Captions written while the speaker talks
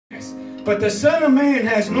grass, but the Son of Man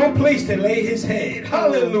has no place to lay his head.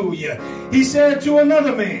 Hallelujah. He said to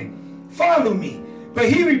another man, follow me. But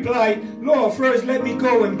he replied, Lord, first let me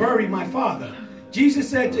go and bury my father. Jesus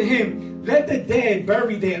said to him, let the dead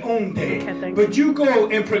bury their own dead, but you go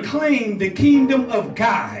and proclaim the kingdom of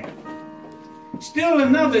God. Still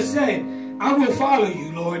another said, I will follow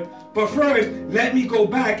you, Lord, but first let me go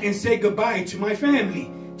back and say goodbye to my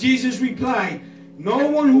family. Jesus replied, no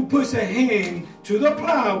one who puts a hand to the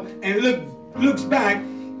plow and looks back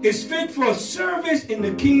is fit for service in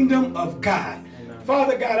the kingdom of God.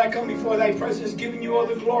 Father God, I come before thy presence, giving you all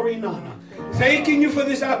the glory and honor. Thanking you for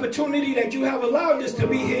this opportunity that you have allowed us to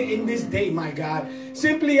be here in this day, my God.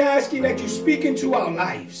 Simply asking that you speak into our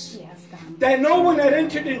lives. Yes, God. That no one that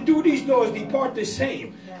entered in through these doors depart the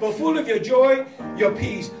same, but full of your joy, your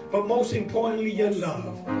peace, but most importantly, your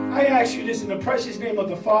love. I ask you this in the precious name of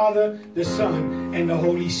the Father, the Son, and the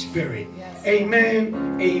Holy Spirit. Yes.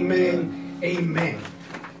 Amen, amen, amen.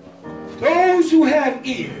 Those who have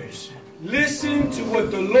ears, listen to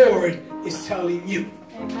what the Lord is telling you.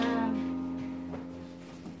 Amen.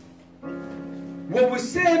 What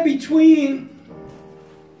was said between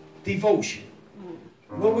devotion,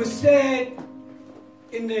 what was said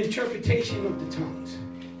in the interpretation of the tongues,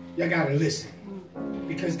 you gotta listen,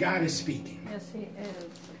 because God is speaking. Yes, He is.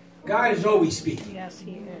 God is always speaking. Yes,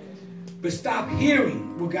 He is. But stop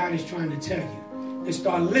hearing what God is trying to tell you and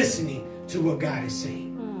start listening to what God is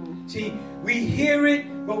saying. See, we hear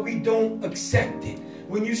it, but we don't accept it.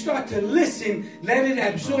 When you start to listen, let it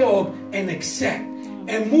absorb and accept.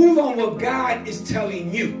 And move on what God is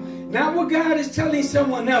telling you. Not what God is telling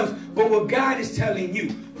someone else, but what God is telling you.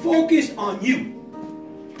 Focus on you.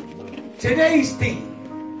 Today's theme.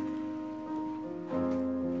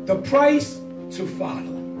 The price to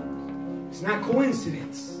follow. It's not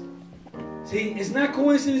coincidence. See, it's not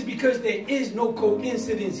coincidence because there is no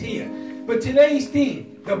coincidence here. But today's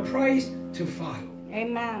theme, the price to follow.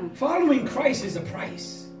 Amen. Following Christ is a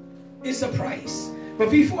price. It's a price. But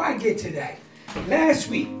before I get to that, last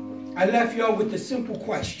week, I left y'all with a simple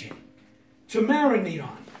question to marinate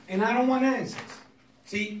on, and I don't want answers.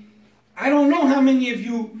 See, I don't know how many of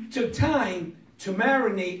you took time to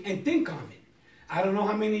marinate and think on it. I don't know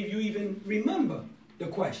how many of you even remember the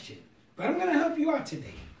question, but I'm going to help you out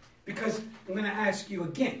today because I'm going to ask you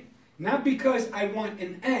again, not because I want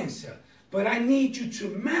an answer, but I need you to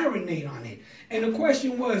marinate on it. And the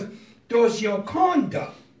question was, does your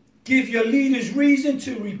conduct give your leaders reason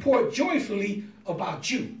to report joyfully about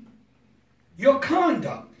you? Your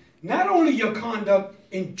conduct, not only your conduct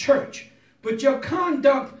in church, but your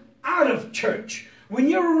conduct out of church. When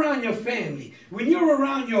you're around your family, when you're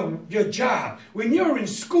around your job, when you're in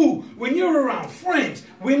school, when you're around friends,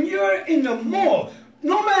 when you're in the mall,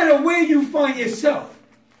 no matter where you find yourself,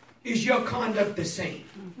 is your conduct the same?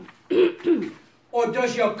 Or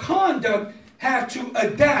does your conduct have to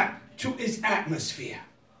adapt to its atmosphere?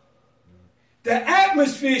 The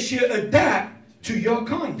atmosphere should adapt to your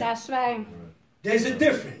conduct. That's right. There's a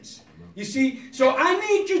difference. You see? So I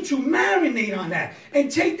need you to marinate on that and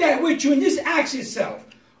take that with you and just ask yourself,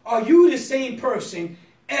 are you the same person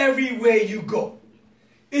everywhere you go?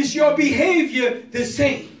 Is your behavior the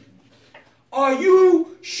same? Are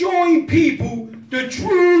you showing people the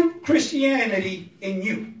true Christianity in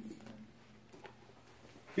you?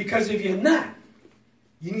 Because if you're not,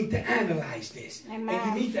 you need to analyze this. Amen. And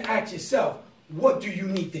you need to ask yourself, what do you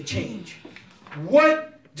need to change?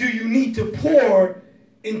 What do you need to pour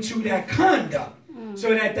into that conduct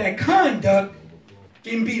so that that conduct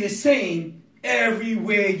can be the same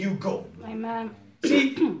everywhere you go? Amen.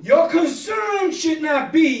 See, your concern should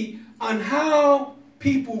not be on how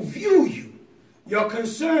people view you. Your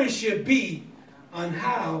concern should be on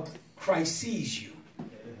how Christ sees you.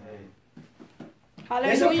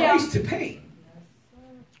 Hallelujah. There's a price to pay.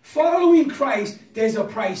 Following Christ, there's a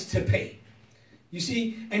price to pay. You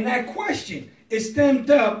see, and that question is stemmed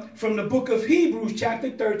up from the book of Hebrews, chapter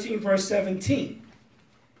 13, verse 17.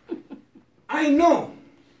 I know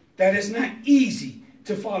that it's not easy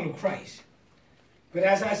to follow Christ. But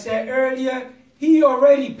as I said earlier, he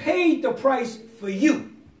already paid the price for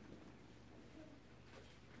you.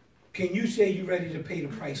 Can you say you're ready to pay the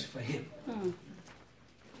price for him?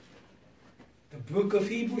 The book of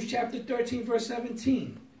Hebrews, chapter 13, verse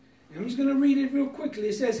 17. I'm just going to read it real quickly.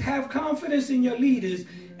 It says, have confidence in your leaders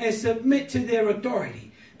and submit to their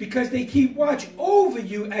authority, because they keep watch over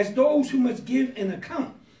you as those who must give an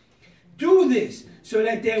account. Do this so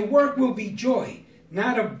that their work will be joy,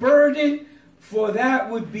 not a burden, for that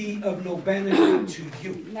would be of no benefit to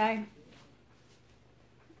you.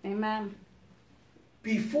 Amen.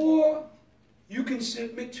 Before you can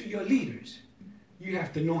submit to your leaders, you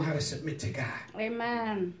have to know how to submit to God.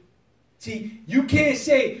 Amen. See, you can't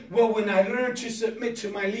say, well, when I learn to submit to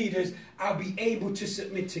my leaders, I'll be able to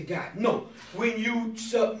submit to God. No, when you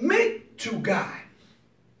submit to God,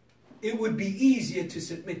 it would be easier to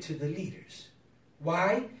submit to the leaders.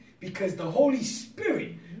 Why? Because the Holy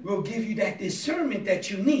Spirit will give you that discernment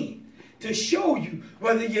that you need to show you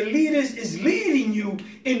whether your leaders is leading you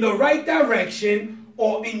in the right direction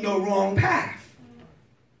or in the wrong path.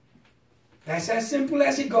 That's as simple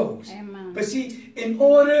as it goes. Amen. But see, in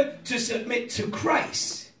order to submit to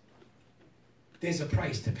Christ, there's a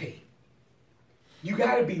price to pay. You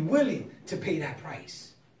got to be willing to pay that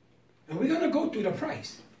price. And we're going to go through the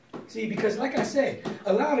price. See, because like I said,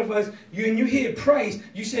 a lot of us, when you hear price,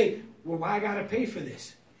 you say, well, why I got to pay for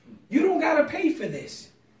this? You don't got to pay for this.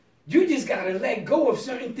 You just got to let go of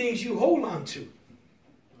certain things you hold on to.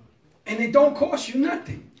 And it don't cost you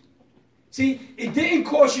nothing. See, it didn't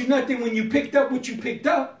cost you nothing when you picked up what you picked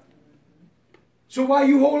up. So why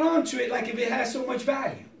you hold on to it like if it has so much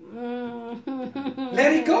value?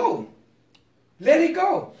 Let it go. Let it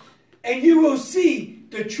go. And you will see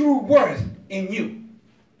the true worth in you.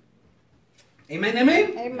 Amen,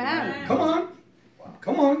 amen? Amen. Come on.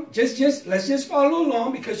 Come on. Let's just follow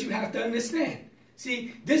along because you have to understand.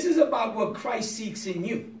 See, this is about what Christ seeks in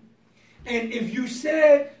you. And if you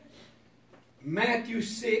said Matthew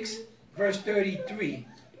 6, verse 33,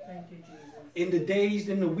 in the days,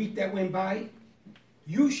 in the week that went by,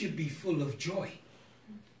 you should be full of joy.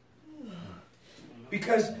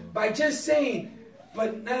 Because by just saying,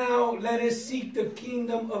 but now let us seek the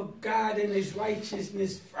kingdom of God and his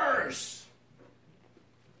righteousness first,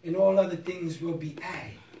 and all other things will be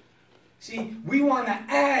added. See, we want to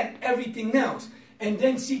add everything else and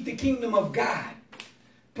then seek the kingdom of God.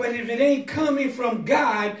 But if it ain't coming from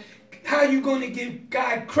God, how are you going to give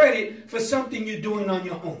God credit for something you're doing on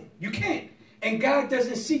your own? You can't. And God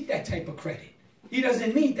doesn't seek that type of credit. He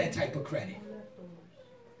doesn't need that type of credit.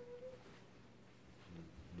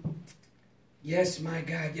 Yes, my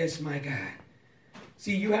God. Yes, my God.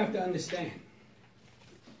 See, you have to understand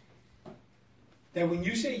that when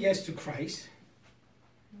you say yes to Christ,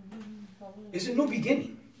 it's a new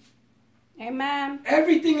beginning. Amen.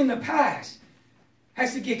 Everything in the past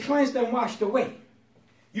has to get cleansed and washed away.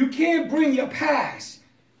 You can't bring your past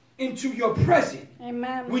into your present.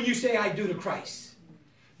 Amen. When you say I do to Christ.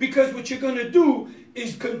 Because what you're going to do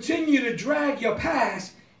is continue to drag your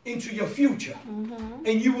past into your future.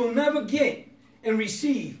 And you will never get and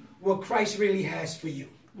receive what Christ really has for you.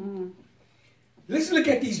 Let's look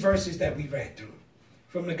at these verses that we read through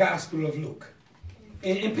from the Gospel of Luke.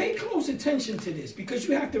 And pay close attention to this because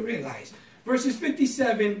you have to realize verses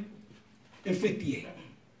 57 and 58.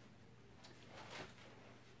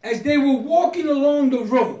 As they were walking along the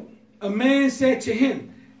road, a man said to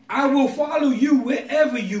him, I will follow you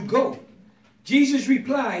wherever you go. Jesus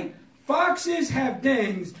replied, foxes have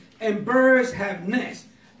dens and birds have nests,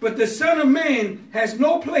 but the Son of Man has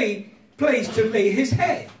no place to lay his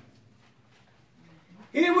head.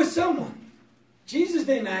 Here was someone. Jesus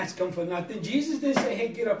didn't ask him for nothing. Jesus didn't say, hey,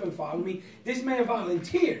 get up and follow me. This man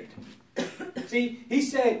volunteered. See, he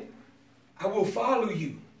said, I will follow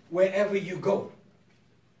you wherever you go.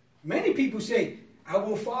 Many people say, I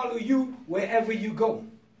will follow you wherever you go.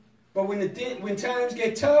 But when times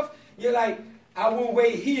get tough, you're like, I will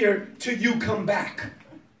wait here till you come back.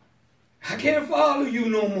 I can't follow you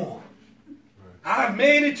no more. I've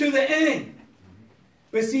made it to the end.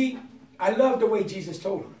 But see, I love the way Jesus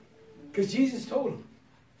told him. Because Jesus told him,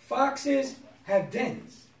 foxes have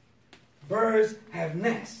dens, birds have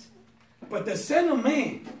nests, but the Son of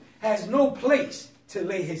Man has no place to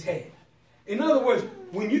lay his head. In other words,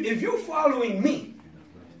 if you're following me,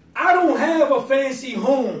 I don't have a fancy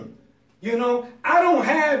home. You know, I don't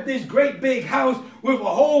have this great big house with a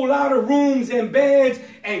whole lot of rooms and beds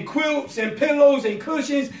and quilts and pillows and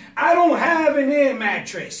cushions. I don't have an air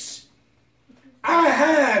mattress. I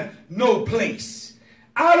have no place.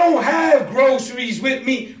 I don't have groceries with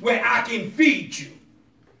me where I can feed you.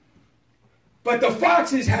 But the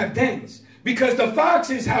foxes have dens because the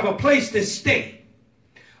foxes have a place to stay.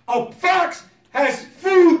 A fox has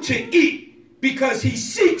food to eat because he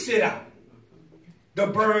seeks it out. The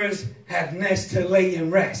birds have nests to lay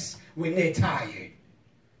and rest when they're tired.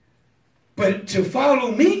 But to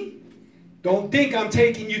follow me, don't think I'm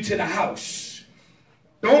taking you to the house.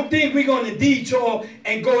 Don't think we're going to detour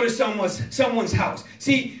and go to someone's house.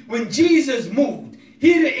 See, when Jesus moved,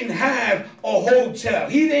 he didn't have a hotel.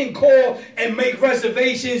 He didn't call and make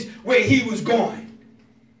reservations where he was going.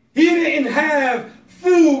 He didn't have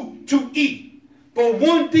food to eat. But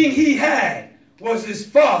one thing he had was his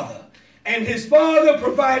Father. And his Father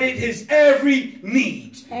provided his every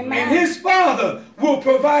need. Amen. And his Father will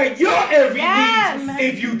provide your every Yes. need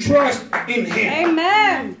if you trust in him.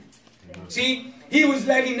 Amen. See, he was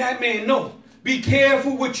letting that man know. Be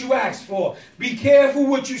careful what you ask for. Be careful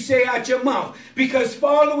what you say out your mouth. Because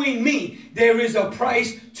following me, there is a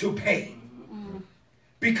price to pay.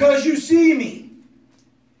 Because you see me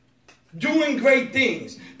doing great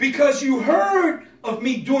things. Because you heard of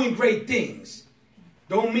me doing great things.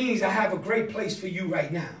 Don't mean I have a great place for you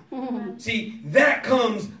right now. See, that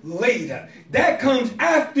comes later. That comes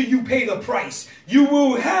after you pay the price. You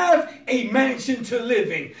will have a mansion to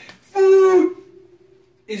live in. Food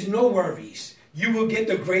is no worries. You will get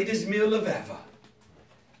the greatest meal of ever.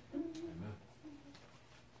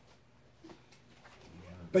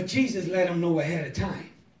 But Jesus let him know ahead of time.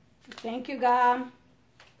 Thank you, God.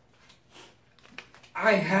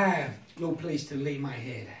 I have no place to lay my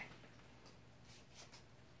head at.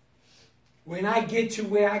 When I get to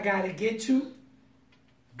where I got to get to,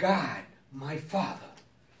 God, my Father,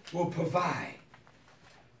 will provide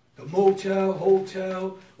the motel,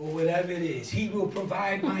 hotel, or whatever it is. He will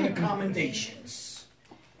provide my accommodations.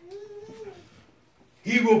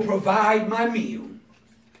 He will provide my meal.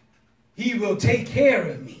 He will take care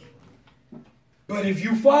of me. But if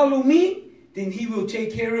you follow me, then he will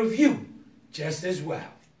take care of you just as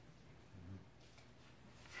well.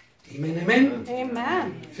 Amen, amen?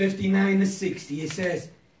 Amen. 59 to 60, it says,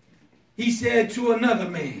 he said to another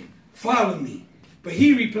man, follow me. But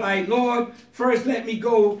he replied, Lord, first let me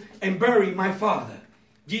go and bury my father.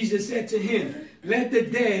 Jesus said to him, let the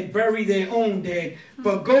dead bury their own dead,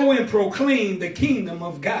 but go and proclaim the kingdom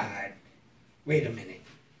of God. Wait a minute.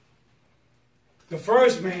 The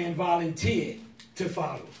first man volunteered to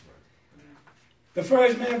follow. The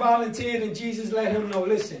first man volunteered and Jesus let him know,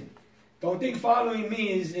 listen, don't think following me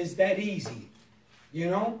is that easy.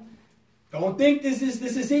 You know? Don't think this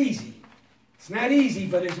is easy. It's not easy,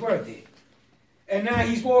 but it's worth it. And now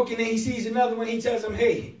he's walking and he sees another one. He tells him,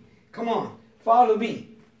 hey, come on, follow me.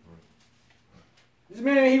 This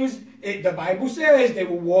man, the Bible says they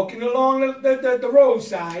were walking along the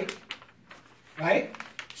roadside. Right?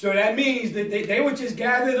 So that means that they were just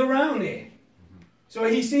gathered around there. So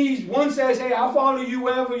he sees, one says, hey, I'll follow you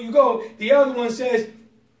wherever you go. The other one says,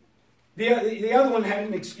 the other one had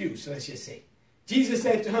an excuse, let's just say. Jesus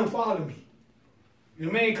said to him, follow me.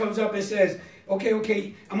 The man comes up and says,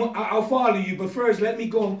 okay, I'll follow you, but first let me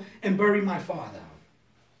go and bury my father.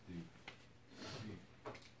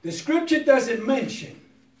 The scripture doesn't mention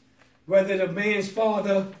whether the man's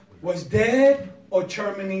father was dead or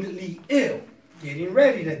terminally ill, getting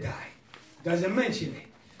ready to die. Doesn't mention it.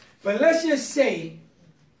 But let's just say,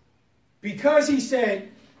 because he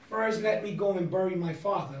said, first let me go and bury my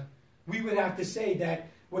father, we would have to say that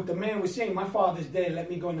what the man was saying, my father's dead, let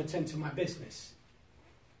me go and attend to my business.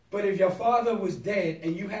 But if your father was dead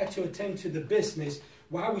and you had to attend to the business,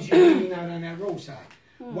 why was you hanging out on that roadside?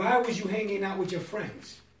 Why was you hanging out with your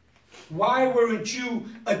friends? Why weren't you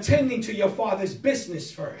attending to your father's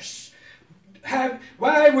business first?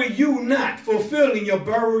 Why were you not fulfilling your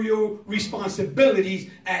burial responsibilities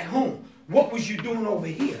at home? What was you doing over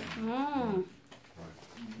here?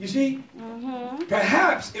 You see?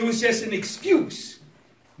 Perhaps it was just an excuse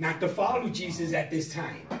not to follow Jesus at this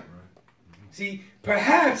time. See,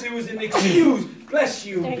 perhaps it was an excuse, bless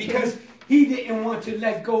you, because he didn't want to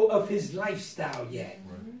let go of his lifestyle yet.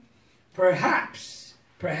 Perhaps,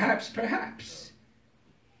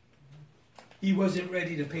 he wasn't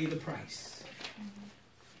ready to pay the price.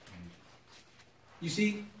 You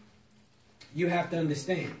see, you have to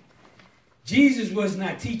understand, Jesus was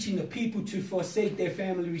not teaching the people to forsake their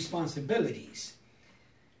family responsibilities,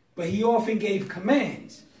 but he often gave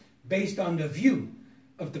commands based on the view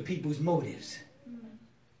of the people's motives.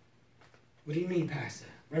 What do you mean, Pastor?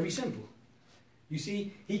 Very simple. You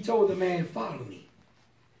see, he told the man, follow me.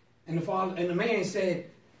 And the man said,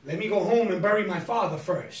 let me go home and bury my father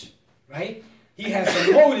first. Right? He had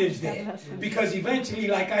some motives there. Because eventually,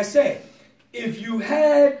 like I said, if you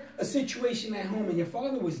had a situation at home and your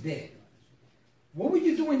father was dead, what were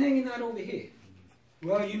you doing hanging out over here?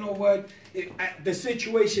 Well, you know what? The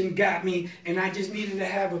situation got me, and I just needed to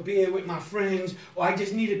have a beer with my friends, or I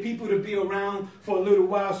just needed people to be around for a little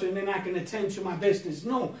while so then I can attend to my business.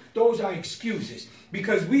 No, those are excuses.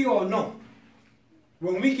 Because we all know,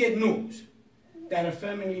 when we get news that a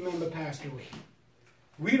family member passed away,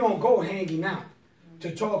 we don't go hanging out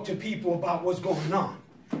to talk to people about what's going on.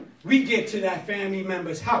 We get to that family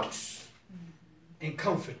member's house and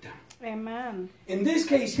comfort them. Amen. In this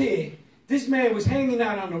case here, this man was hanging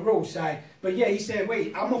out on the roadside, but yeah, he said,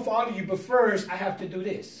 wait, I'm going to follow you, but first I have to do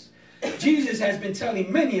this. Jesus has been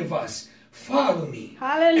telling many of us follow me.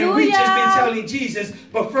 Hallelujah. And we just been telling Jesus,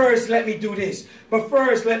 but first let me do this. But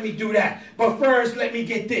first let me do that. But first let me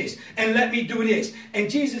get this. And let me do this. And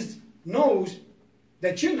Jesus knows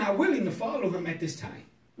that you're not willing to follow him at this time.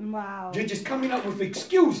 Wow. You're just coming up with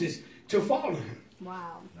excuses to follow him.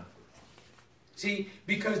 Wow. See,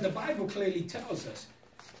 because the Bible clearly tells us,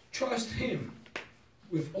 trust him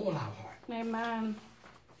with all our heart. Amen.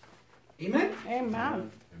 Amen?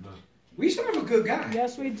 Amen. We serve a good guy.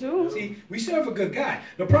 Yes, we do. See, we serve a good guy.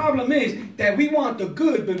 The problem is that we want the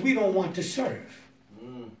good, but we don't want to serve.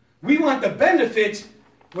 We want the benefits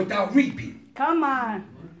without reaping. Come on.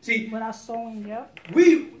 See, Without sowing, yep.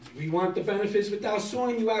 we want the benefits without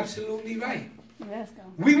sowing. You're absolutely right. Yes, God.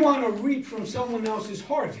 We want to reap from someone else's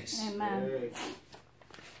harvest. Amen.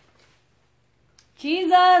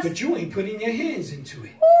 Jesus. But you ain't putting your hands into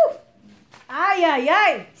it. Woo. Ay, ay,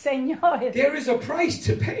 ay, Señor. There is a price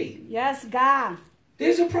to pay. Yes, God.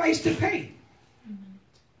 There's a price to pay.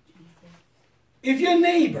 If your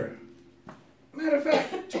neighbor, matter of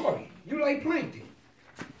fact, Tori, you like planting.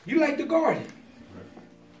 You like the garden.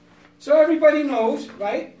 So everybody knows,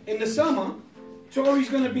 right? In the summer, Tori's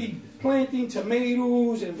going to be planting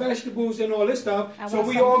tomatoes and vegetables and all this stuff. So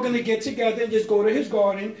we all going to get together and just go to his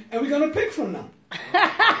garden and we're going to pick from them.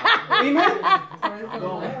 Amen?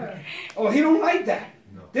 Oh, he don't like that.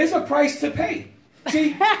 There's a price to pay.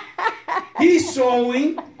 See, he's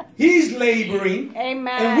sowing, he's laboring,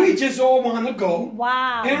 Amen. and we just all want to go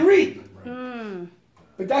Wow. and reap. Mm.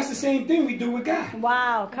 But that's the same thing we do with God.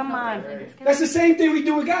 Wow. Come on. That's the same thing we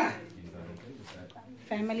do with God.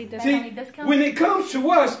 Family See, discount. when it comes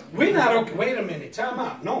to us, we're not okay. Wait a minute, time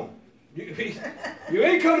out. No. You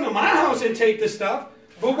ain't coming to my house and take the stuff.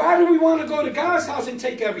 But why do we want to go to God's house and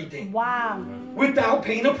take everything? Wow. Without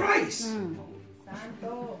paying a price.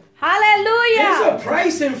 Hallelujah. There's a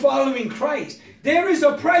price in following Christ. There is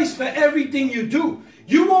a price for everything you do.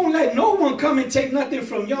 You won't let no one come and take nothing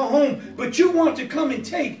from your home, but you want to come and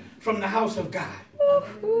take from the house of God.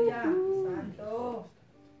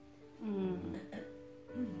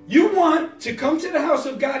 You want to come to the house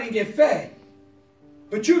of God and get fed,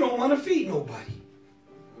 but you don't want to feed nobody.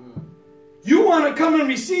 You want to come and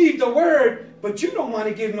receive the word, but you don't want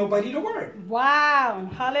to give nobody the word. Wow.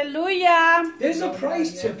 Hallelujah. There's a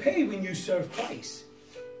price to pay when you serve Christ.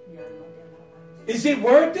 Is it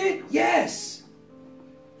worth it? Yes.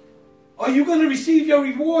 Are you going to receive your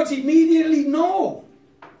rewards immediately? No.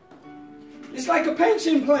 It's like a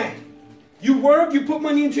pension plan. You work, you put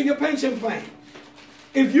money into your pension plan.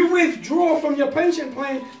 If you withdraw from your pension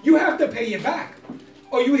plan, you have to pay it back,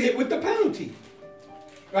 or you hit with the penalty.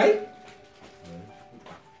 Right?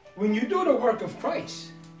 When you do the work of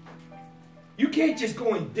Christ, you can't just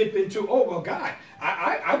go and dip into, oh, well, God,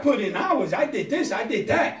 I put in hours. I did this. I did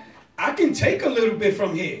that. I can take a little bit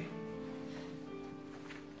from here.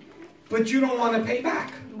 But you don't want to pay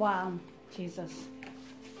back. Wow. Jesus.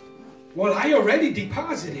 Well, I already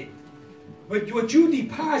deposited. But what you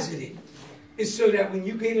deposited is so that when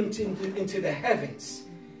you get into the heavens,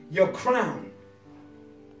 your crown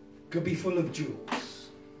could be full of jewels.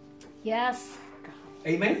 Yes.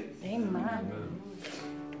 Amen? Amen.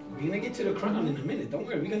 We're going to get to the crown in a minute. Don't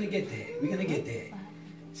worry. We're going to get there. We're going to get there.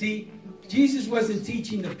 See, Jesus wasn't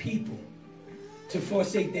teaching the people to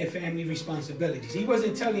forsake their family responsibilities. He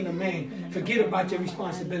wasn't telling a man, forget about your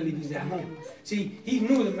responsibilities at home. See, he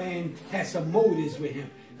knew the man had some motives with him.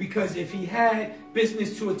 Because if he had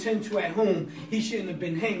business to attend to at home, he shouldn't have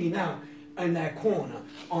been hanging out in that corner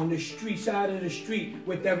on the street side of the street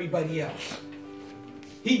with everybody else.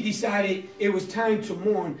 He decided it was time to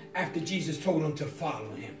mourn after Jesus told him to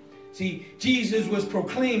follow him. See, Jesus was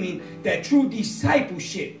proclaiming that true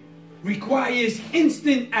discipleship requires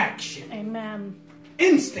instant action. Amen.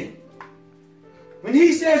 Instant. When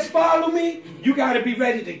he says follow me, you got to be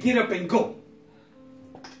ready to get up and go.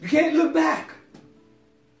 You can't look back.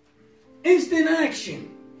 Instant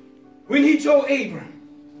action. When he told Abram,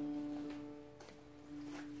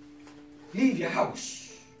 leave your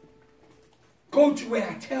house. Go to where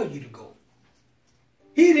I tell you to go.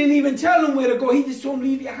 He didn't even tell him where to go. He just told him,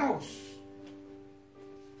 leave your house.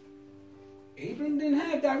 Abram didn't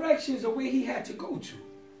have directions of where he had to go to.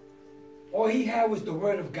 All he had was the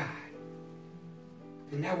word of God.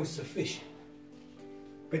 And that was sufficient.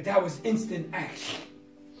 But that was instant action.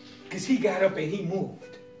 Because he got up and he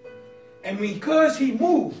moved. And because he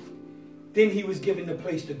moved, then he was given the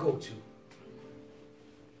place to go to.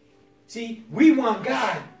 See, we want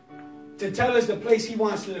God to tell us the place he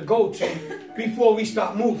wants us to go to before we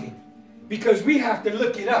start moving. Because we have to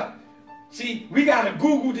look it up. See, we got to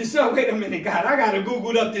Google this up. Wait a minute, God, I got to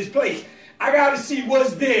Google up this place. I got to see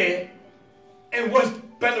what's there and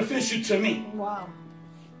beneficial to me. Wow.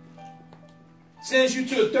 Sends you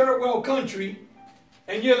to a third world country,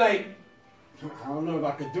 and you're like, I don't know if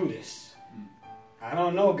I could do this. I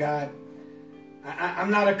don't know, God. I'm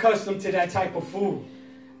not accustomed to that type of food.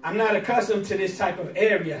 I'm not accustomed to this type of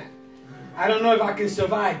area. I don't know if I can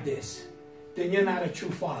survive this. Then you're not a true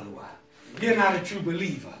follower. You're not a true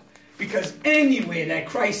believer. Because anywhere that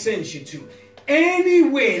Christ sends you to,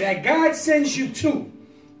 anywhere that God sends you to,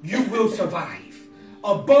 you will survive.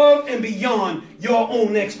 Above and beyond your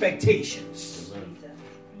own expectations.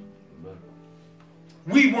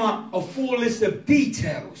 We want a full list of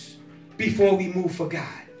details before we move for God.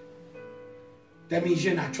 That means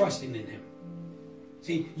you're not trusting in Him.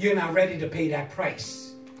 See, you're not ready to pay that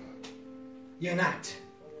price. You're not.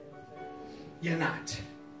 You're not.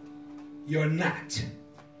 You're not.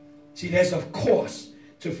 See, there's a cost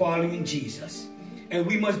to following Jesus. And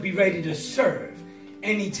we must be ready to serve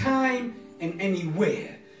anytime and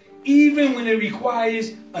anywhere, even when it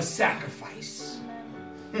requires a sacrifice.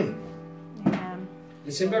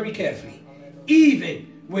 Listen very carefully.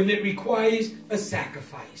 Even when it requires a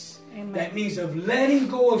sacrifice. Amen. That means of letting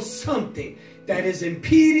go of something that is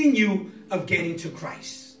impeding you of getting to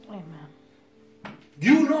Christ. Amen.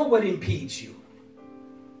 You know what impedes you.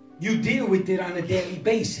 You deal with it on a daily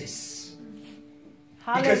basis.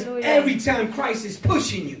 Hallelujah. Because every time Christ is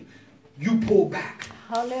pushing you, you pull back.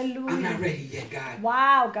 Hallelujah. I'm not ready yet, God.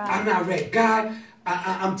 Wow, God. I'm not ready. God,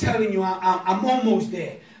 I'm telling you, I'm almost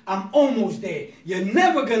there. I'm almost there. You're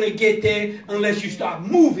never going to get there unless you start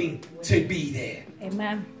moving to be there.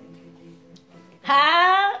 Amen.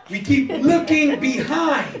 Ha! We keep looking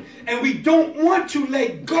behind, and we don't want to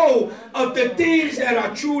let go of the things that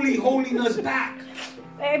are truly holding us back.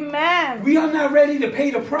 Amen. We are not ready to pay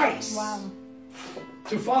the price. Wow.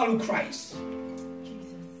 To follow Christ.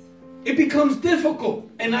 It becomes difficult,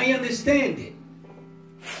 and I understand it.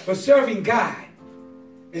 But serving God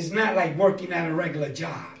is not like working at a regular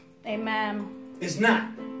job. Amen. It's not.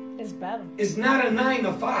 It's better. It's not a 9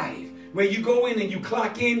 to 5 where you go in and you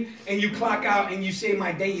clock in and you clock out and you say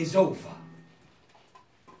my day is over.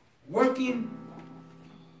 Working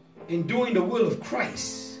and doing the will of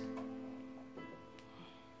Christ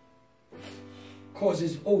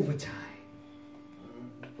causes overtime.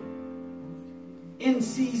 In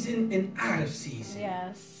season and out of season.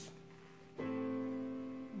 Yes.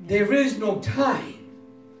 There is no time.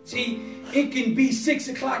 See, it can be 6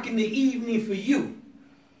 o'clock in the evening for you.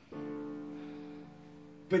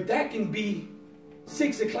 But that can be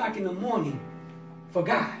 6 o'clock in the morning for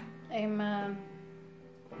God. Amen.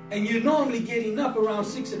 And you're normally getting up around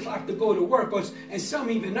 6 o'clock to go to work, and some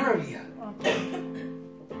even earlier. Okay.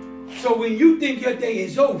 So when you think your day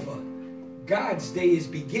is over, God's day is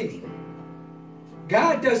beginning.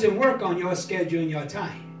 God doesn't work on your schedule and your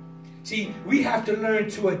time. See, we have to learn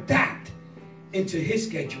to adapt into His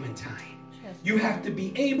schedule and time. Yes. You have to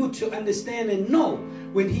be able to understand and know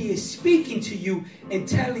when He is speaking to you and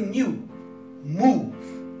telling you, move,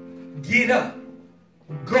 get up,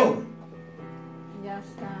 go. Yes,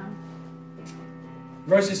 God.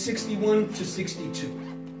 Verses 61 to 62.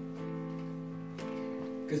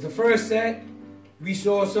 Because the first set, we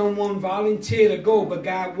saw someone volunteer to go, but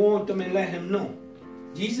God warned them and let him know.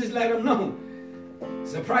 Jesus let him know.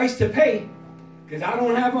 It's a price to pay, because I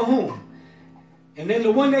don't have a home. And then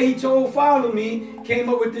the one that He told, follow me, came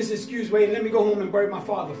up with this excuse, wait, let me go home and bury my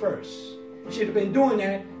father first. Should have been doing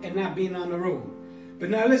that and not being on the road. But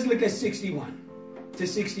now let's look at 61 to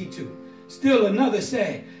 62. Still another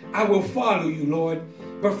said, I will follow you, Lord,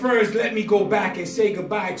 but first let me go back and say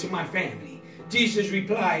goodbye to my family. Jesus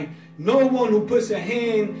replied, no one who puts a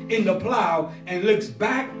hand in the plow and looks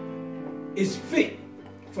back is fit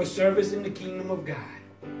for service in the kingdom of God.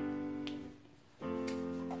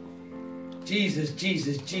 Jesus,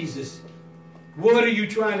 Jesus, Jesus. What are you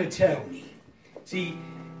trying to tell me? See,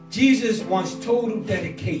 Jesus wants total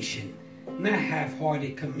dedication, not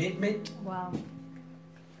half-hearted commitment. Wow.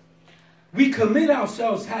 We commit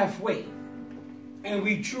ourselves halfway, and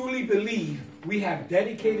we truly believe we have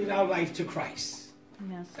dedicated our life to Christ.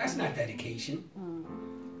 Yes. That's not dedication.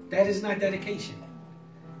 That is not dedication.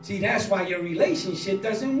 See, that's why your relationship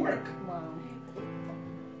doesn't work. Wow.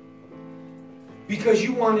 Because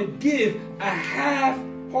you want to give a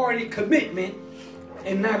half-hearted commitment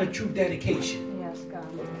and not a true dedication. Yes, God.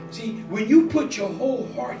 See, when you put your whole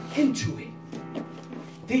heart into it,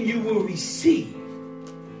 then you will receive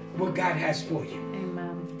what God has for you.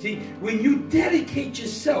 Amen. See, when you dedicate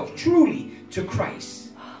yourself truly to Christ,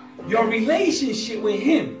 your relationship with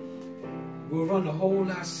Him will run a whole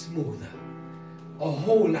lot smoother, a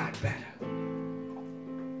whole lot better.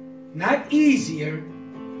 Not easier,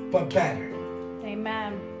 but better.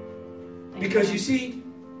 Amen. Because you see,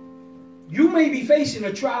 you may be facing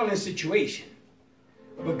a trial and situation,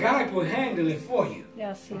 but God will handle it for you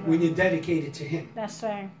Yes, He will. when you're dedicated to Him. That's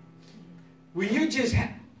right. When you're just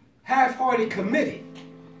half-hearted committed.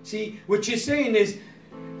 See, what you're saying is,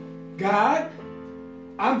 God,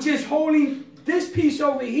 I'm just holding this piece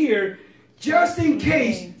over here just in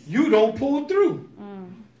case you don't pull through.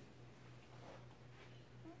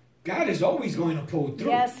 God is always going to pull through.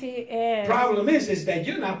 Yes, He is. Problem is that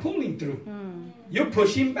you're not pulling through. You're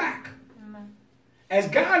pushing back. As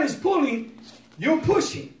God is pulling, you're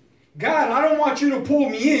pushing. God, I don't want you to pull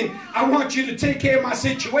me in. I want you to take care of my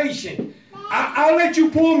situation. I'll let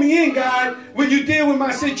you pull me in, God, when you deal with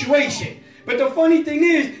my situation. But the funny thing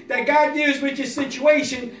is that God deals with your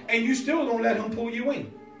situation and you still don't let Him pull you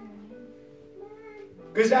in.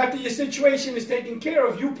 Because after your situation is taken care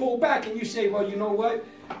of, you pull back and you say, well, you know what?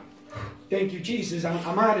 Thank you, Jesus.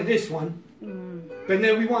 I'm out of this one. But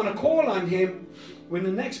then we want to call on Him when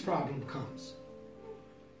the next problem comes.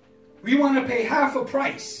 We want to pay half a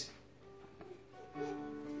price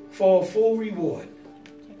for a full reward.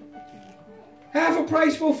 Half a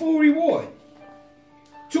price for a full reward.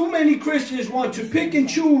 Too many Christians want to pick and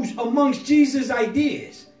choose amongst Jesus'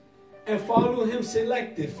 ideas and follow Him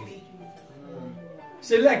selectively.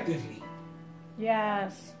 Selectively.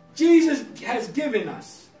 Yes. Jesus has given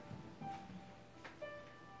us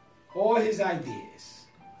all His ideas,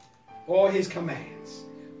 all His commands,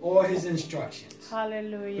 all His instructions.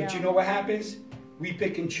 Hallelujah. But you know what happens? We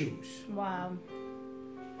pick and choose Wow.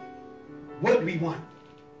 what we want,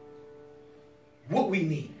 what we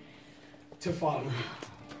need to follow Him.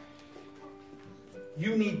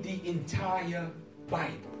 You need the entire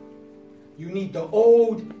Bible. You need the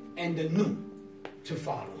old and the new to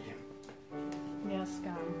follow Him. Yes,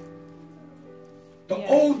 God. The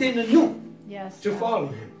Yes. old and the new Yes. to God. follow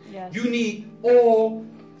Him. Yes. You need all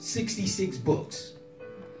 66 books.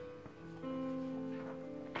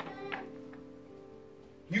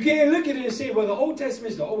 You can't look at it and say, well, the Old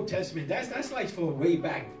Testament is the Old Testament. That's like for way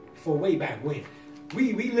back when.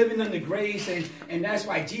 We living under grace, and that's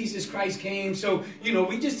why Jesus Christ came. So, you know,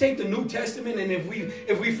 we just take the New Testament, and if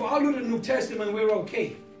we follow the New Testament, we're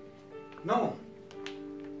okay. No.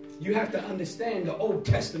 You have to understand the Old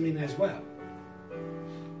Testament as well,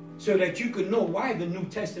 so that you could know why the New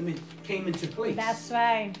Testament came into place. That's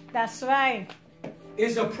right. That's right.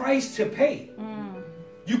 It's a price to pay.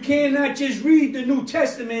 You cannot just read the New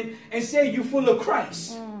Testament and say you're full of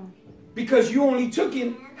Christ, because you only took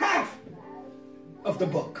in half of the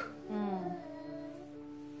book.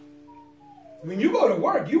 When you go to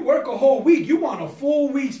work, you work a whole week. You want a full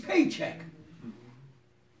week's paycheck.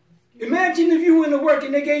 Imagine if you went to work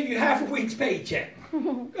and they gave you half a week's paycheck.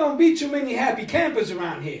 Gonna be too many happy campers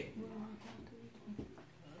around here.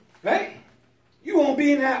 Right? You won't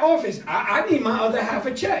be in that office. I need my other half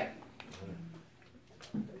a check.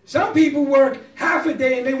 Some people work half a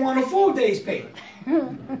day and they want a full day's pay.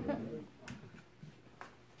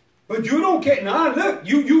 But you don't care. Nah, look,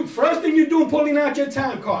 you first thing you do pulling out your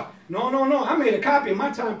time card. No. I made a copy of my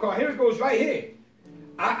time card. Here it goes right here.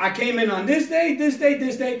 I came in on this day, this day,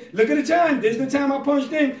 this day. Look at the time. This is the time I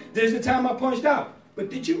punched in. This is the time I punched out. But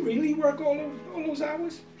did you really work all those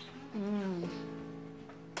hours?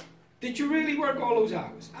 Did you really work all those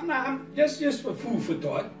hours? I'm just for food for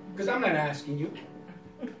thought, because I'm not asking you.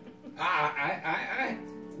 I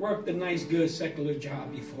worked a nice, good secular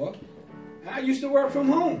job before. I used to work from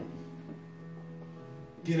home.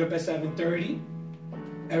 Get up at 7:30.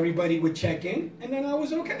 Everybody would check in, and then I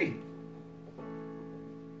was okay.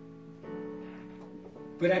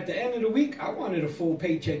 But at the end of the week, I wanted a full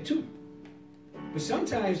paycheck too. But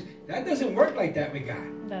sometimes that doesn't work like that with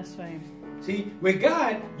God. That's right. See, with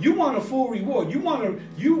God, you want a full reward. You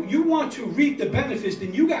want to reap the benefits,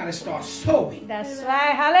 then you got to start sowing. That's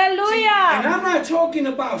right. Hallelujah. See, and I'm not talking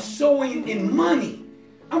about sowing in money.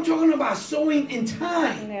 I'm talking about sowing in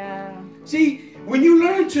time. Yeah. See, when you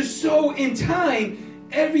learn to sow in time,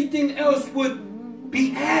 everything else would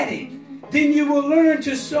be added. Then you will learn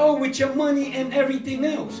to sow with your money and everything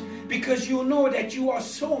else, because you'll know that you are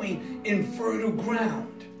sowing in fertile ground.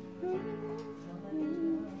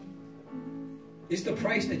 It's the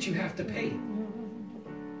price that you have to pay.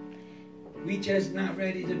 We just not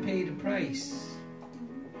ready to pay the price.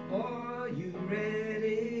 Are you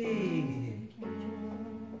ready?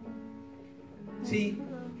 See,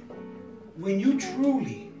 when you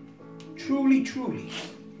truly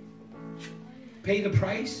pay the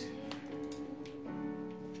price,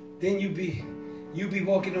 then you be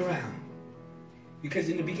walking around. Because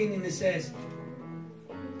in the beginning it says,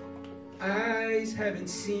 eyes haven't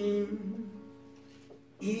seen,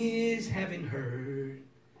 ears haven't heard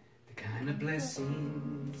the kind of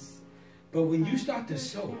blessings. But when you start to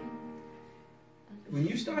sow, and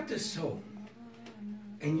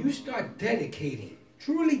you start dedicating,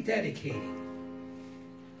 truly dedicating,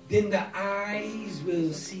 then the eyes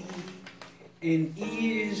will see and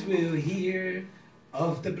ears will hear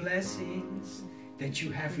of the blessings that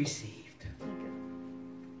you have received.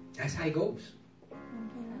 That's how it goes.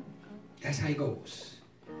 That's how it goes.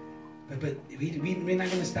 But we're not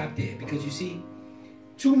going to stop there, because you see,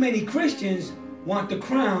 too many Christians want the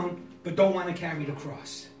crown but don't want to carry the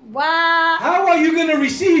cross. Wow. How are you going to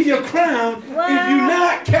receive your crown if you're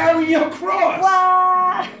not carrying your cross?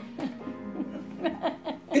 Wow.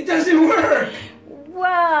 It doesn't work.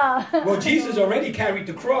 Wow. Well, Jesus already carried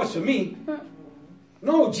the cross for me.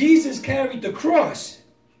 No, Jesus carried the cross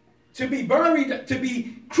to be buried, to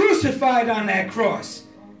be crucified on that cross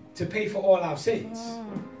to pay for all our sins.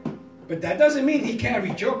 But that doesn't mean he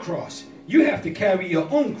carried your cross. You have to carry your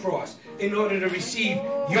own cross in order to receive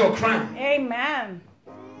your crown. Amen.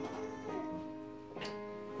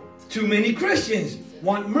 Too many Christians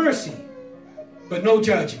want mercy, but no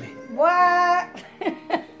judgment. What?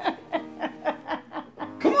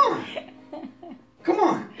 Come on. Come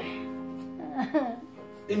on.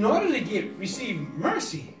 In order to receive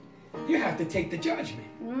mercy, you have to take the judgment.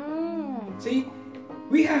 See,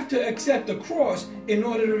 we have to accept the cross in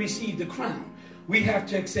order to receive the crown. We have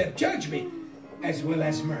to accept judgment as well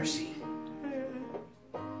as mercy.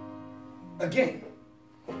 Again,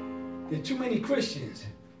 there are too many Christians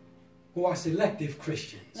who are selective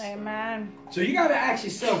Christians. Amen. So you got to ask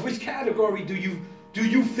yourself, which category do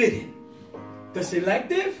you fit in? The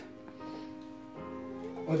selective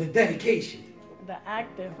or the dedication? The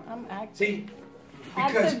active. I'm active. See,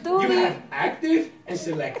 because you have active and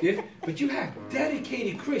selective, but you have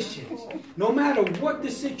dedicated Christians. No matter what the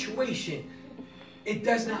situation, it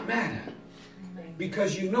does not matter,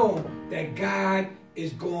 because you know that God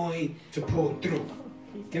is going to pull through.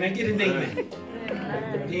 Can I get an amen?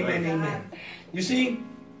 Amen, amen. You see,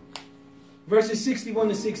 verses 61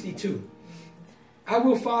 to 62. I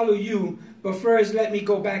will follow you, but first let me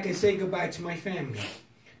go back and say goodbye to my family.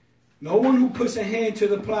 No one who puts a hand to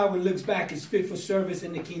the plow and looks back is fit for service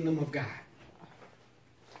in the kingdom of God.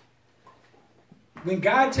 When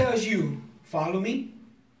God tells you, follow me,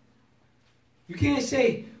 you can't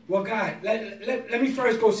say, well, God, let me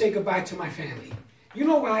first go say goodbye to my family. You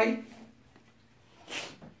know why?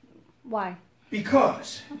 Why?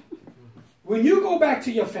 Because when you go back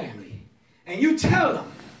to your family and you tell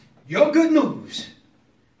them your good news,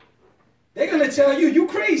 they're going to tell you, you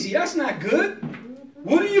crazy. That's not good.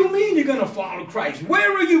 What do you mean you're going to follow Christ?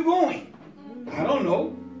 Where are you going? I don't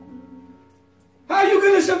know. How are you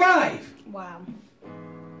going to survive? Wow.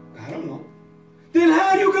 I don't know. Then how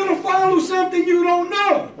are you going to follow something you don't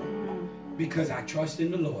know? Because I trust in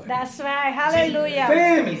the Lord. That's right. Hallelujah. See,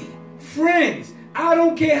 family, friends, I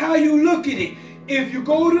don't care how you look at it. If you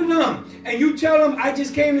go to them and you tell them, I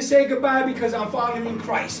just came to say goodbye because I'm following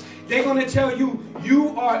Christ, they're going to tell you,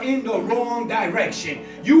 you are in the wrong direction.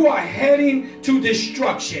 You are heading to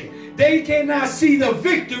destruction. They cannot see the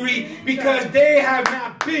victory because they have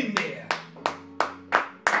not been there.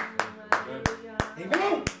 They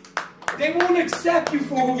won't. They won't accept you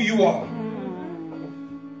for who you are.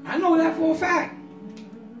 I know that for a fact.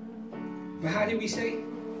 But how did we say?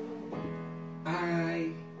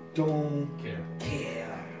 I don't care.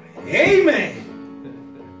 Amen.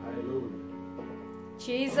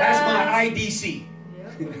 Jesus. That's my IDC.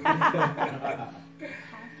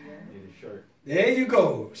 There you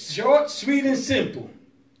go. Short, sweet, and simple.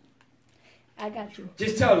 I got you.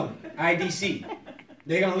 Just tell them, IDC.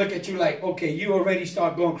 They're going to look at you like, okay, you already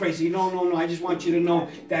start going crazy. No. I just want you to know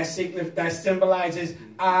that symbolizes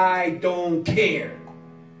I don't care.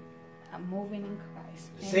 I'm moving in Christ.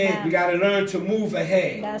 Say, we got to learn to move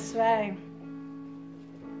ahead. That's right.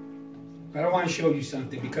 But I want to show you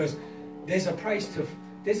something, because there's a price to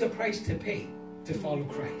pay to follow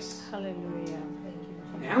Christ. Hallelujah.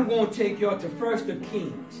 Now I'm going to take you to 1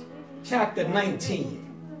 Kings, chapter 19,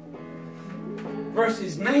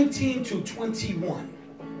 verses 19 to 21.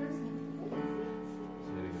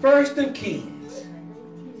 1 Kings,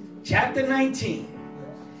 chapter 19.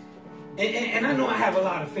 And I know I have a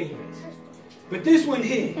lot of favorites, but this one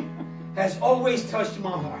here has always touched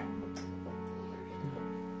my heart.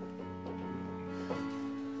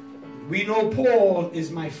 We know Paul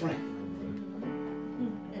is my friend.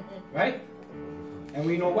 Right? And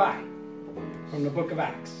we know why. From the book of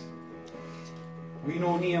Acts. We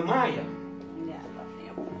know Nehemiah. Yeah, I love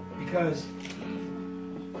Nehemiah. Because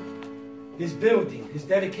his building, his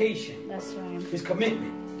dedication, That's right. his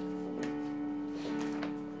commitment.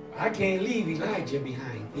 I can't leave Elijah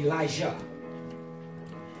behind. Elijah.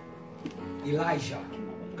 Elijah.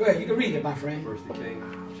 Go ahead, you can read it, my friend. 1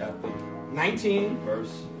 Kings chapter 19,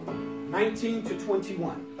 verse 19 to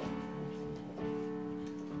 21.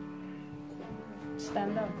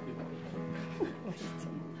 Stand up.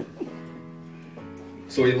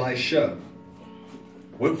 So Elijah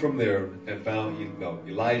went from there and found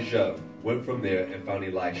Elijah went from there and found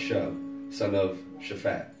Elisha, son of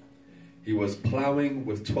Shaphat. He was plowing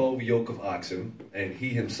with 12 yoke of oxen, and he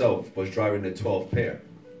himself was driving the 12 pair.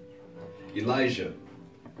 Elijah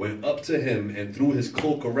went up to him and threw his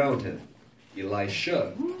cloak around him.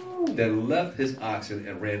 Elisha then left his oxen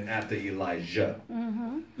and ran after Elijah.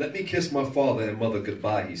 Let me kiss my father and mother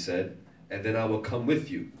goodbye, he said, and then I will come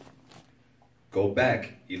with you. Go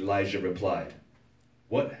back, Elijah replied.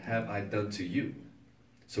 What have I done to you?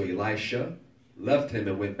 So Elisha left him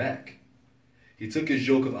and went back. He took his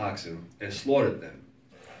yoke of oxen and slaughtered them.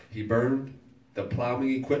 He burned the plowing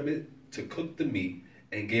equipment to cook the meat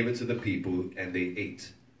and gave it to the people, and they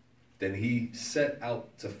ate. Then he set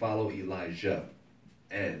out to follow Elijah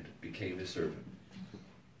and became his servant.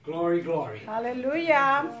 Glory, glory.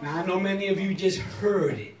 Hallelujah. Now, I know many of you just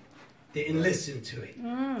heard it, didn't listen to it.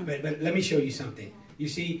 But let me show you something. You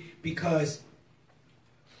see, because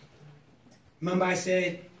remember I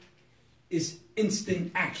said it's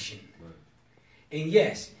instant action. And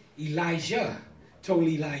yes, Elijah told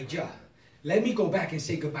Elijah, let me go back and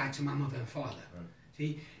say goodbye to my mother and father.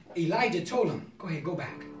 See, Elijah told him, go ahead, go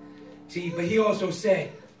back. See, but he also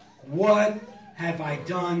said, what have I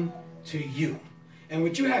done to you? And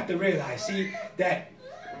what you have to realize, see, that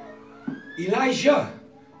Elijah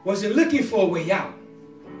wasn't looking for a way out.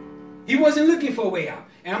 He wasn't looking for a way out.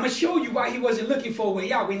 And I'm going to show you why he wasn't looking for a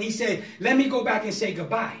way out when he said, let me go back and say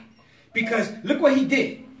goodbye. Because look what he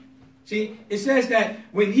did. See, it says that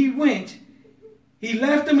when he went, he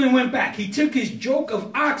left them and went back. He took his yoke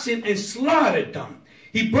of oxen and slaughtered them.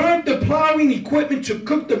 He burned the plowing equipment to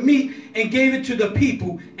cook the meat and gave it to the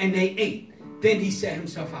people, and they ate. Then he set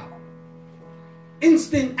himself out.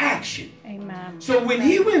 Instant action. Amen. So when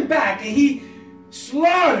he went back and he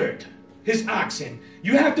slaughtered his oxen,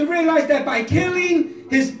 you have to realize that by killing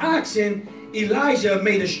his oxen, Elijah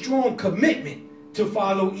made a strong commitment to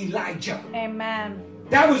follow Elijah. Amen.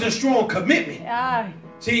 That was a strong commitment. Aye.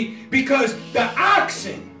 See, because the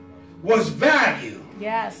oxen was value.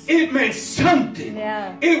 Yes. It meant something.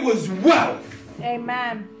 Yeah. It was wealth.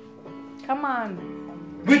 Amen. Come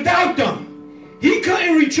on. Without them, he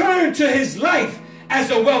couldn't return to his life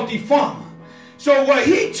as a wealthy farmer. So what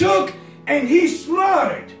he took and he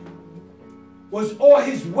slaughtered was all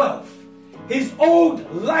his wealth, his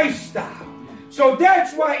old lifestyle. So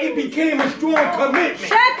that's why it became a strong commitment.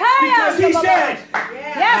 Because he said,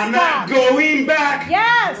 I'm not going back.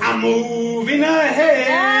 Yes. I'm moving ahead.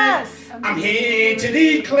 Yes. I'm here to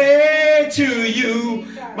declare to you,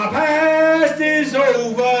 my past is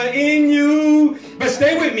over in you. But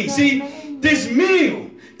stay with me. See, this meal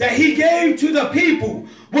that he gave to the people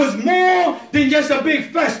was more than just a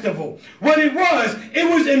big festival. What it was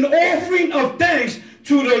an offering of thanks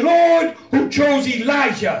to the Lord who chose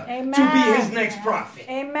Elijah to be his next prophet.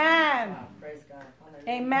 Amen. Praise God.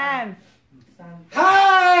 Amen.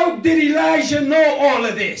 How did Elijah know all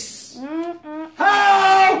of this?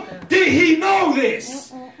 How did he know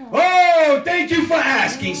this? Oh, thank you for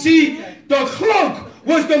asking. See, the cloak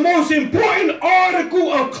was the most important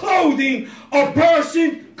article of clothing a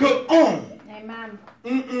person could own. Amen.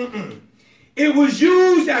 It was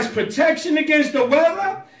used as protection against the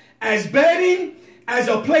weather, as bedding, as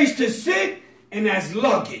a place to sit, and as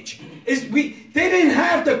luggage. They didn't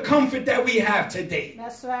have the comfort that we have today.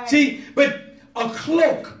 That's right. See, but a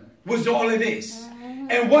cloak was all it is.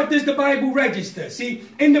 And what does the Bible register? See,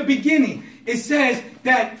 in the beginning, it says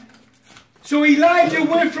that, so Elijah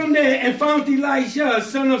went from there and found Elisha,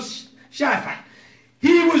 son of Shaphat.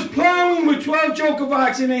 He was plowing with 12 yoke of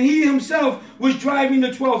oxen, and he himself was driving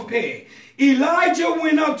the 12 pair. Elijah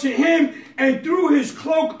went up to him and threw his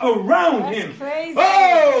cloak around him. Crazy.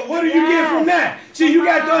 Oh, what do you get from that? See, you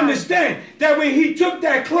got to understand that when he took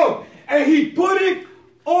that cloak and he put it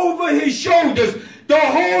over his shoulders, the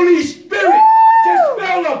Holy Spirit just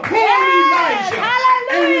fell upon Elijah. Hallelujah.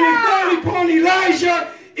 And when it fell upon Elijah,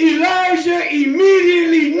 Elijah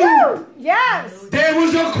immediately knew there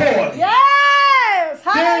was a calling. Yes.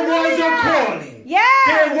 There was a Hallelujah. calling. Yes.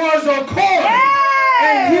 There was a calling. Yes.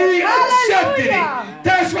 And he accepted Hallelujah. it.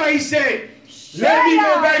 That's why he said, let me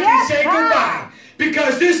go back and say goodbye.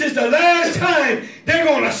 Because this is the last time they're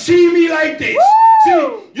going to see me like this.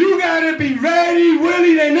 Woo. See, you got to be ready,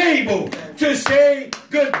 willing, and able to say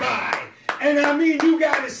goodbye. And I mean, you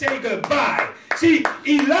got to say goodbye See,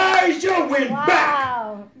 Elijah went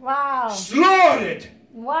back, Wow. slaughtered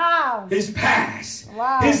Wow. his past,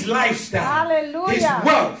 Wow. his lifestyle, Hallelujah. his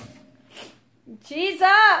wealth.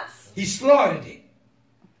 Jesus. He slaughtered it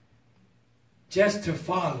just to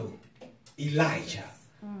follow Elijah.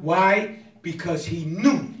 Why? Because he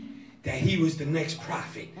knew that he was the next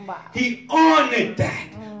prophet. Wow. He honored that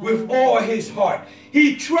with all his heart.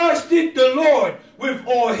 He trusted the Lord with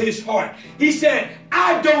all his heart. He said,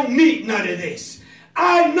 I don't need none of this.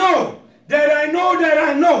 I know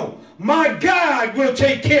my God will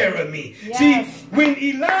take care of me. Yes. See, when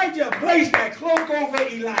Elijah placed that cloak over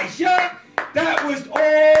Elisha, that was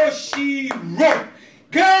all she wrote.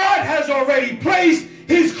 God has already placed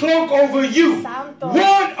his cloak over you. Santo.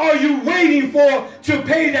 What are you waiting for to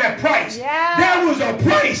pay that price? Yes. That was a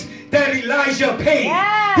price that Elijah paid.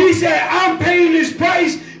 Yes. He said, I'm paying this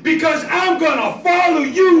price because I'm going to follow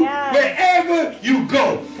you Yes. wherever you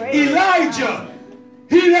go. Praise Elijah,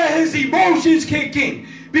 he let his emotions kick in.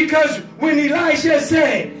 Because when Elisha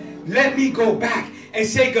said, let me go back and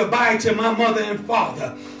say goodbye to my mother and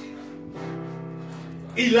father,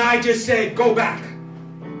 Elijah said, go back.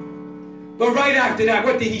 But right after that,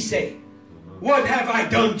 what did he say? What have I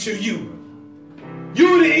done to you?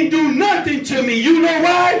 You didn't do nothing to me. You know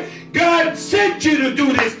why? God sent you to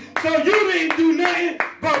do this. So you didn't do nothing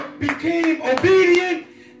but became obedient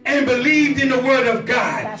and believed in the word of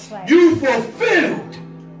God. That's right. You fulfilled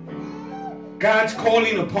God's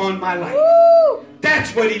calling upon my life. Woo.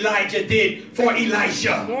 That's what Elijah did for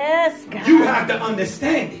Elisha. Yes, God. You have to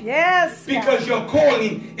understand it. Yes, God. Because your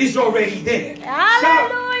calling is already there.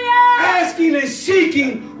 Hallelujah. Asking and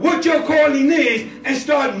seeking what your calling is and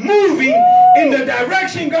start moving in the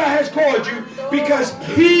direction God has called you, because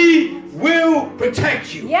he will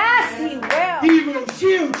protect you. Yes, he will. He will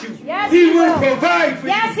shield you. Yes, he he will will. provide for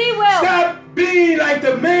you. Yes, he will. Stop being like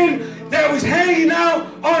the man that was hanging out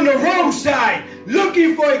on the roadside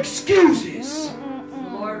looking for excuses.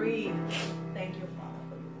 Glory. Thank you,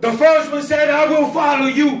 Father. The first one said, I will follow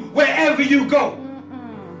you wherever you go.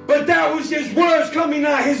 But that was just words coming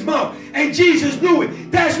out of his mouth. And Jesus knew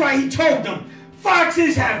it. That's why he told them,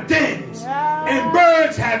 foxes have dens and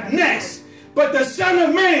birds have nests, but the Son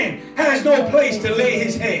of Man has no place to lay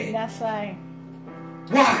his head. That's right.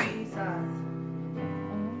 Why? Jesus.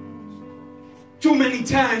 Too many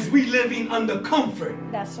times we living under comfort.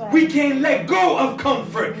 That's right. We can't let go of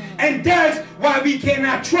comfort. And that's why we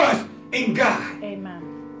cannot trust in God. Amen.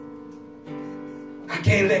 I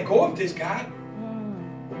can't let go of this, God.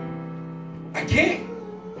 I can't.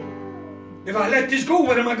 If I let this go,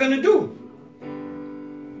 what am I going to do?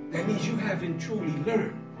 That means you haven't truly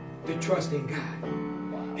learned to trust in God.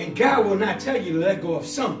 And God will not tell you to let go of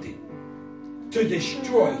something to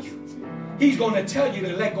destroy you. He's going to tell you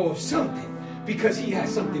to let go of something because he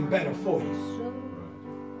has something better for you.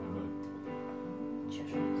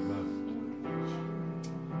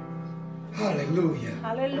 Hallelujah.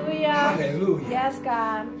 Hallelujah. Hallelujah. Yes,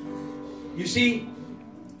 God. You see,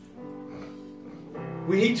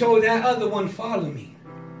 when he told that other one, follow me,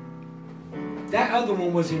 that other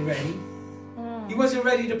one wasn't ready. He wasn't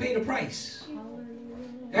ready to pay the price.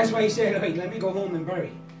 That's why he said, hey, let me go home and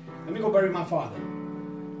bury. Let me go bury my father.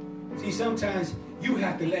 See, sometimes you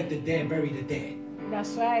have to let the dead bury the dead.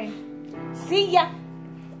 That's right. See ya.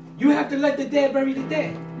 You have to let the dead bury the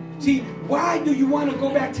dead. See, why do you want to go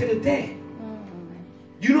back to the dead?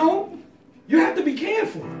 You know, you have to be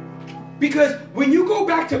careful. Because when you go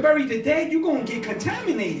back to bury the dead, you're going to get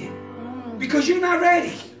contaminated. Because you're not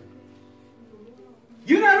ready.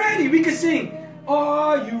 You're not ready. We can sing,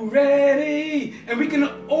 are you ready? And we can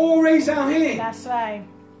all raise our hands. That's right.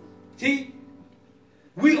 See,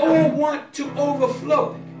 we all want to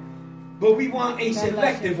overflow. But we want a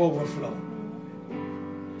selective overflow.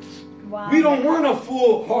 Wow. We don't want a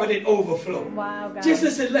full-hearted overflow. Wow, God. Just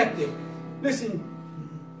a selective. Listen,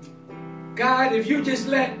 God, if you just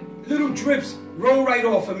let little drips roll right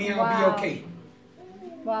off of me, I'll Wow. be okay.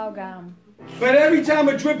 Wow, God. But every time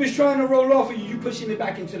a drip is trying to roll off of you, you're pushing it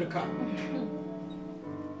back into the cup.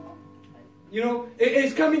 You know,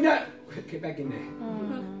 it's coming down. Get back in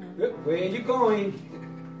there. Where are you going?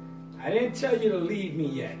 I didn't tell you to leave me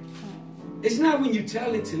yet. It's not when you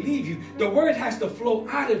tell it to leave you. The word has to flow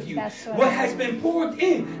out of you. That's right. What has been poured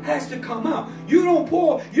in has to come out. You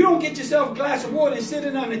don't get yourself a glass of water and sit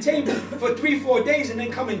it on the table for 3-4 days and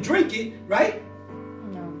then come and drink it, right?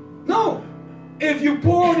 No. If you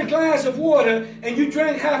pour in a glass of water and you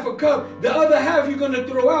drank half a cup, the other half you're going to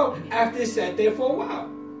throw out after it sat there for a while.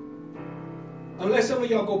 Unless some of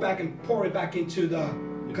y'all go back and pour it back into the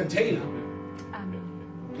container.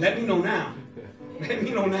 Let me know now. Let me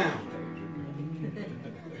know now.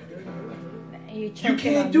 You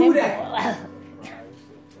can't do that.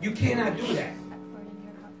 You cannot do that.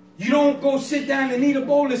 You don't go sit down and eat a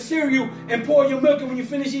bowl of cereal and pour your milk, and when you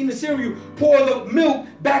finish eating the cereal, pour the milk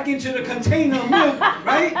back into the container of milk,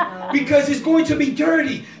 right? Because it's going to be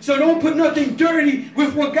dirty. So don't put nothing dirty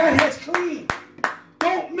with what God has clean.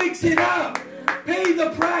 Don't mix it up. Pay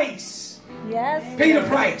the price. Yes. Pay the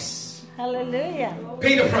price. Hallelujah.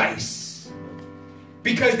 Pay the price.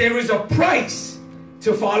 Because there is a price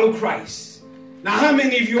to follow Christ. Now, how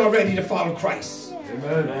many of you are ready to follow Christ?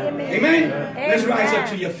 Amen. Amen? Let's rise up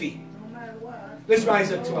to your feet. Let's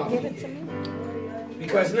rise up to our Give it feet. to me.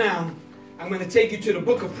 Because now, I'm going to take you to the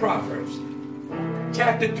book of Proverbs,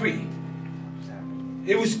 chapter 3.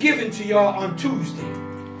 It was given to y'all on Tuesday.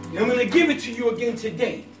 And I'm going to give it to you again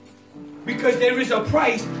today. Because there is a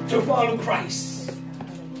price to follow Christ.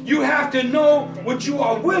 You have to know what you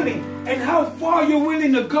are willing and how far you're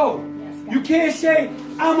willing to go. You can't say,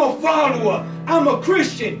 I'm a follower, I'm a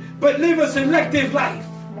Christian, but live a selective life.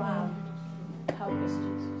 Wow. Help us,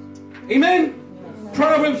 Jesus. Amen?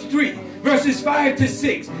 Proverbs 3, verses 5 to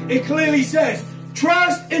 6. It clearly says,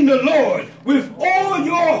 trust in the Lord with all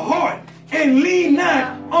your heart and lean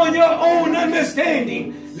not on your own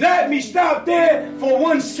understanding. Let me stop there for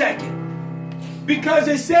 1 second. Because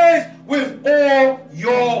it says, with all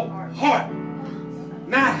your heart.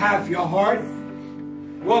 Not half your heart.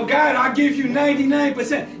 Well, God, I'll give you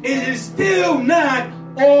 99%. It is still not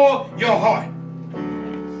all your heart.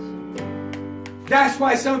 That's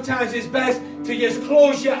why sometimes it's best to just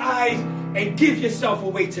close your eyes and give yourself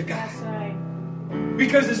away to God. That's right.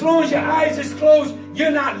 Because as long as your eyes is closed,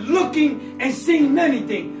 you're not looking and seeing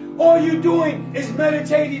anything. All you're doing is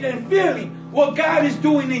meditating and feeling what God is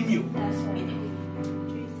doing in you. That's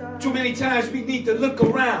right. Too many times we need to look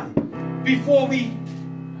around before we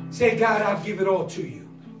say, God, I'll give it all to you.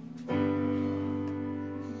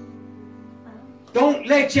 Don't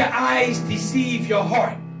let your eyes deceive your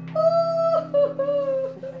heart.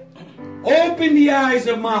 Open the eyes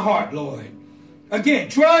of my heart, Lord. Again,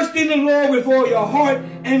 trust in the Lord with all your heart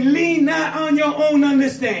and lean not on your own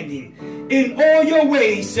understanding. In all your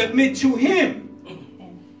ways, submit to Him,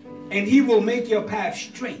 and He will make your path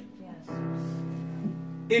straight.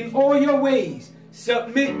 In all your ways,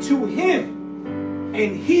 submit to Him,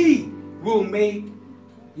 and He will make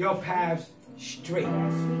your paths straight.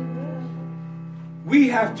 We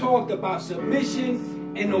have talked about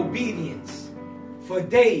submission and obedience for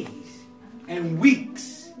days and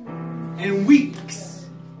weeks and weeks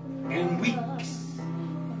and weeks.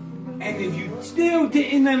 And if you still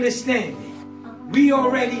didn't understand it, we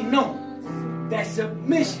already know that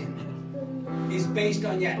submission is based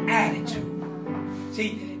on your attitude.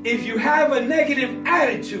 See, if you have a negative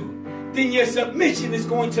attitude, then your submission is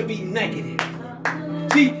going to be negative.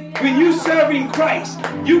 See, when you serving Christ,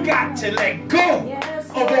 you got to let go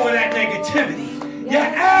of all that negativity. Your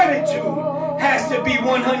attitude has to be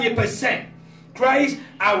 100%. Christ,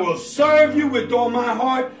 I will serve you with all my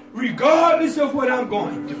heart, regardless of what I'm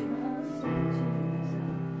going through.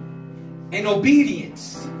 And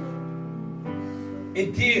obedience,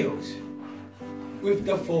 it deals with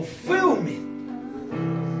the fulfillment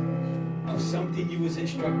of something you was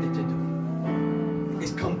instructed to do.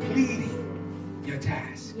 It's completing your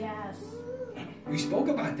task. Yes. We spoke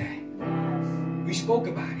about that. Yes. We spoke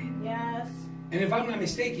about it. Yes. And if I'm not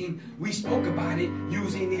mistaken, we spoke about it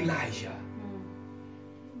using Elijah.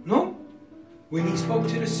 No? When he spoke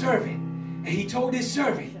to the servant, and he told his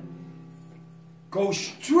servant, go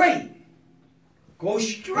straight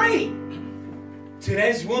to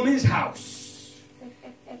this woman's house.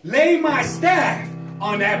 Lay my staff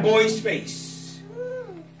on that boy's face.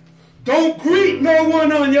 Don't greet no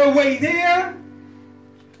one on your way there.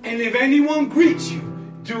 And if anyone greets you,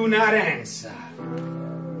 do not answer.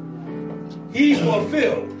 He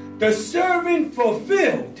fulfilled. The servant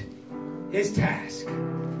fulfilled his task.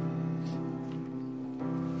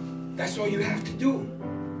 That's all you have to do.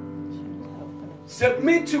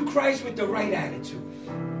 Submit to Christ with the right attitude.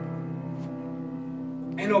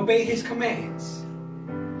 And obey His commands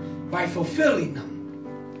by fulfilling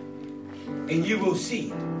them. And you will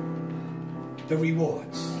see the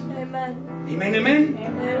rewards. Amen. Amen, amen?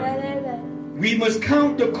 Amen. We must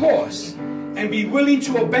count the cost and be willing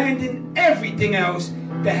to abandon everything else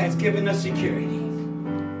that has given us security.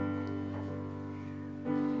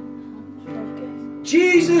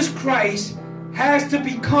 Jesus Christ has to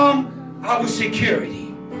become our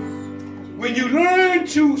security. When you learn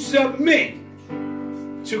to submit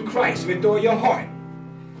to Christ with all your heart,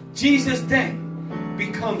 Jesus then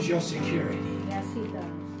becomes your security. Yes, He does.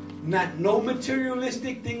 Not no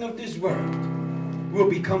materialistic thing of this world will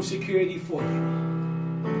become security for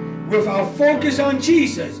you. with our focus on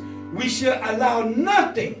Jesus, we should allow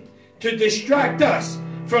nothing to distract us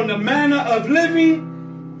from the manner of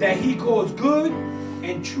living that he calls good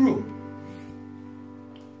and true.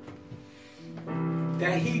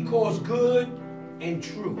 That he calls good and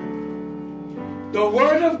true. The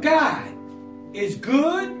word of God is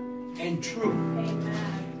good and true.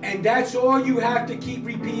 Amen. And that's all you have to keep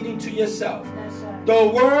repeating to yourself. That's right. The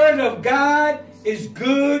word of God is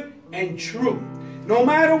good and true. No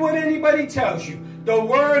matter what anybody tells you, the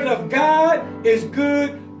word of God is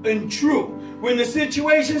good and true. When the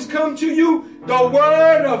situations come to you, the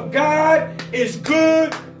word of God is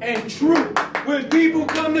good and true. When people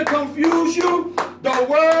come to confuse you, the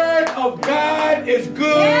word of God is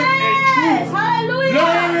good and true. Hallelujah.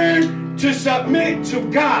 Learn to submit to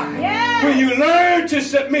God. Yes. When you learn to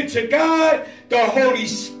submit to God, the Holy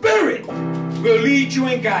Spirit will lead you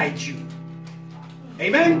and guide you.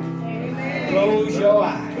 Amen? Amen. Close your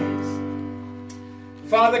eyes.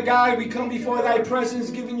 Father God, we come before thy presence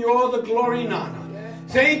giving you all the glory and honor.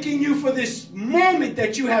 Thanking you for this moment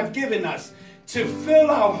that you have given us to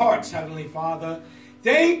fill our hearts, Heavenly Father.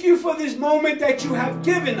 Thank you for this moment that you have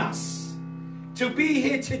given us to be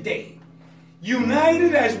here today.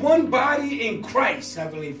 United as one body in Christ,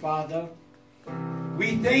 Heavenly Father.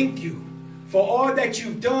 We thank you for all that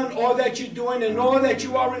you've done, all that you're doing, and all that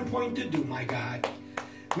you are in point to do, my God.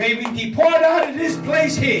 May we depart out of this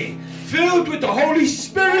place here, filled with the Holy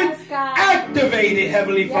Spirit, Yes, God. activated,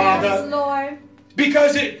 Heavenly Father. Yes, Lord.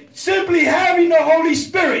 Because simply having the Holy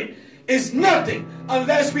Spirit is nothing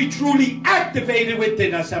unless we truly activate it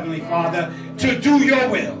within us, Heavenly Father, to do your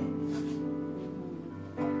will.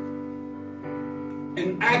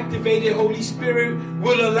 An activated Holy Spirit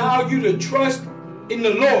will allow you to trust in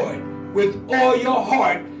the Lord with all your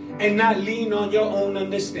heart and not lean on your own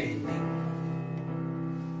understanding.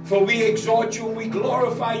 For we exalt you and we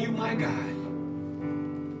glorify you, my God.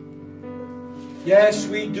 Yes,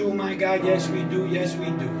 we do, my God. Yes, we do. Yes, we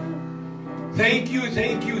do. Thank you,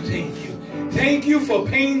 thank you, thank you. Thank you for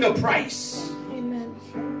paying the price.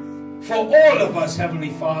 Amen. For all of us, Heavenly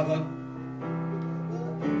Father.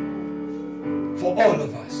 For all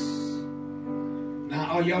of us. Now,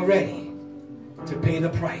 are y'all ready to pay the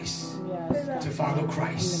price Yes. to follow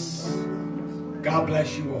Christ? God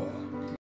bless you all.